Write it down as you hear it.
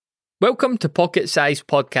Welcome to Pocket Size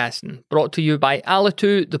Podcasting, brought to you by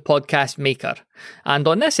Alitu, the podcast maker. And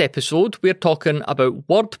on this episode, we're talking about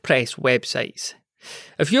WordPress websites.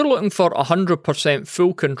 If you're looking for 100%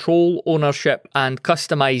 full control, ownership, and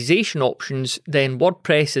customization options, then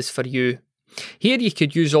WordPress is for you. Here you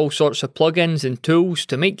could use all sorts of plugins and tools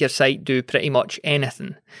to make your site do pretty much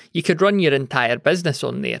anything. You could run your entire business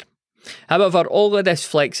on there. However, all of this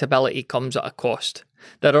flexibility comes at a cost.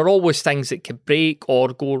 There are always things that could break or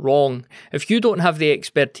go wrong. If you don't have the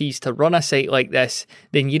expertise to run a site like this,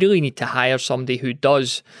 then you really need to hire somebody who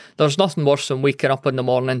does. There's nothing worse than waking up in the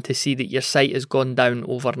morning to see that your site has gone down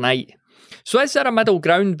overnight. So is there a middle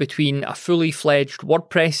ground between a fully fledged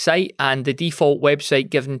WordPress site and the default website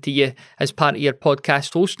given to you as part of your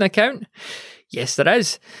podcast hosting account? Yes, there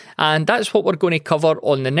is. And that's what we're going to cover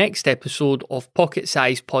on the next episode of Pocket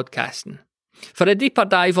Size Podcasting. For a deeper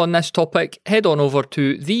dive on this topic, head on over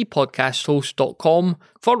to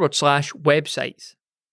thepodcasthost.com/websites.